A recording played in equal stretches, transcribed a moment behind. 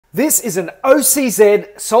This is an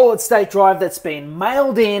OCZ solid-state drive that's been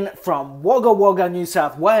mailed in from Wagga Wagga, New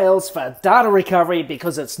South Wales for data recovery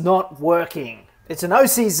because it's not working. It's an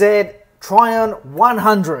OCZ Trion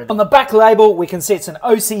 100. On the back label, we can see it's an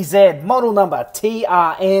OCZ model number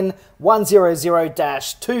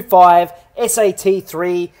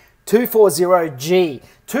TRN100-25SAT3-240G.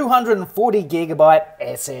 240GB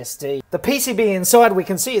SSD. The PCB inside, we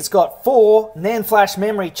can see it's got 4 NAND flash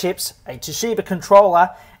memory chips, a Toshiba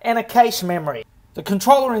controller, and a cache memory. The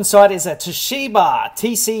controller inside is a Toshiba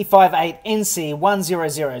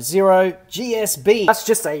TC58NC1000GSB. That's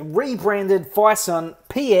just a rebranded Trion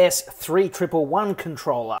PS3111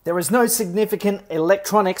 controller. There is no significant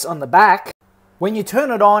electronics on the back. When you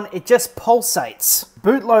turn it on, it just pulsates.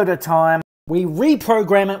 Bootloader time. We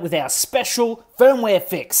reprogram it with our special firmware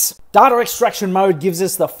fix. Data extraction mode gives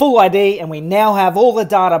us the full ID and we now have all the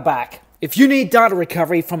data back. If you need data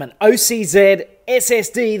recovery from an OCZ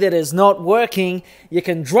SSD that is not working, you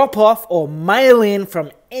can drop off or mail in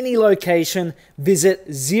from any location. Visit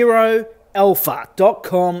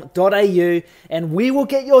zeroalpha.com.au and we will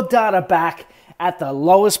get your data back at the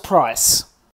lowest price.